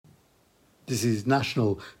This is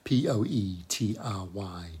National Poetry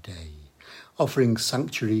Day, offering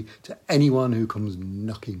sanctuary to anyone who comes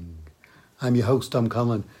knocking. I'm your host, Dom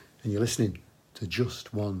Conlon, and you're listening to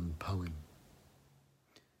Just One Poem.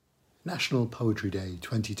 National Poetry Day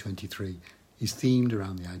 2023 is themed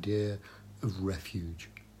around the idea of refuge.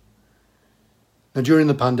 Now, during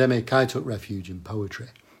the pandemic, I took refuge in poetry,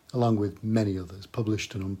 along with many others,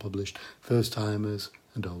 published and unpublished, first-timers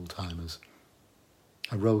and old-timers.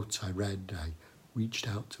 I wrote, I read, I reached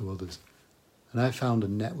out to others, and I found a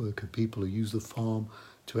network of people who use the form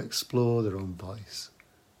to explore their own voice,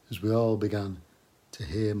 as we all began to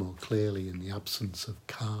hear more clearly in the absence of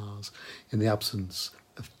cars, in the absence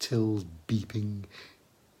of tills beeping,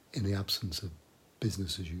 in the absence of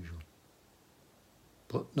business as usual.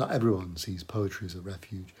 But not everyone sees poetry as a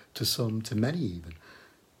refuge. To some, to many even,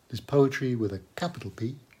 there's poetry with a capital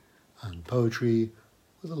P and poetry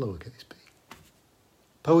with a lowercase p.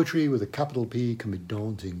 Poetry with a capital P can be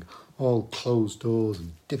daunting, all closed doors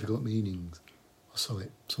and difficult meanings, or so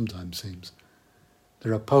it sometimes seems.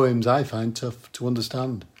 There are poems I find tough to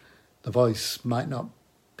understand. The voice might not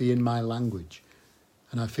be in my language,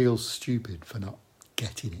 and I feel stupid for not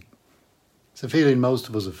getting it. It's a feeling most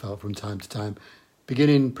of us have felt from time to time,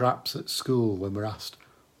 beginning perhaps at school when we're asked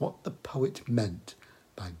what the poet meant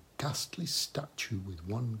by ghastly statue with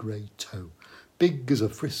one grey toe, big as a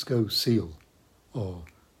Frisco seal, or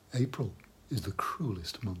April is the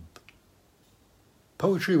cruelest month.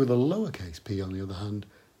 Poetry with a lowercase p, on the other hand,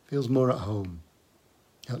 feels more at home.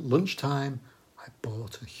 At lunchtime, I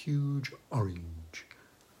bought a huge orange.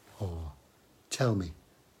 Or, tell me,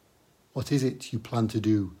 what is it you plan to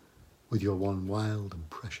do with your one wild and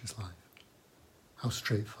precious life? How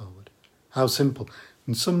straightforward, how simple.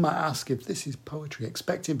 And some might ask if this is poetry,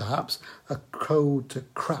 expecting perhaps a code to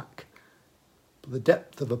crack. But the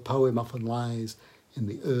depth of a poem often lies in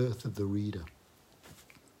the earth of the reader.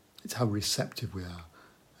 It's how receptive we are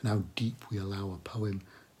and how deep we allow a poem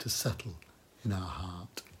to settle in our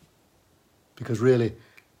heart. Because really,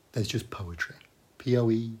 there's just poetry,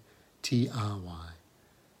 Poetry, and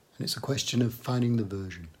it's a question of finding the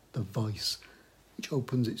version, the voice, which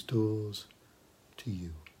opens its doors to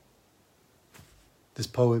you. This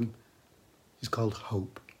poem is called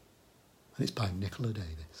Hope, and it's by Nicola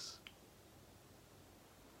Davis.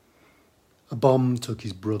 A bomb took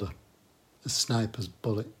his brother, a sniper's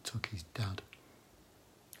bullet took his dad.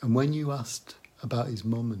 And when you asked about his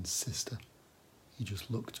mum and sister, he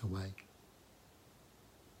just looked away.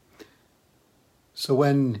 So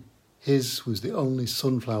when his was the only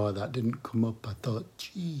sunflower that didn't come up, I thought,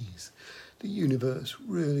 geez, the universe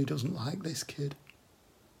really doesn't like this kid.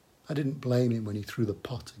 I didn't blame him when he threw the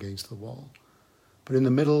pot against the wall. But in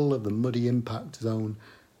the middle of the muddy impact zone,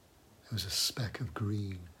 there was a speck of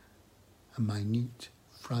green, a minute,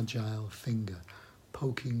 fragile finger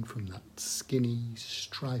poking from that skinny,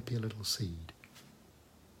 stripy little seed.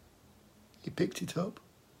 He picked it up,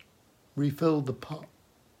 refilled the pot,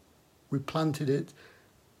 replanted it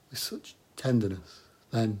with such tenderness,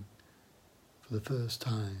 then, for the first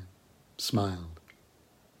time, smiled.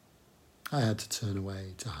 I had to turn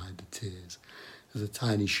away to hide the tears as a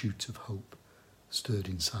tiny shoot of hope stirred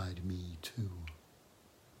inside me too.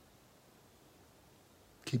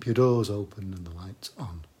 Keep your doors open and the lights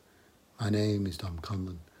on. My name is Dom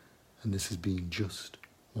Conlon, and this has been Just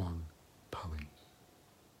One Poem.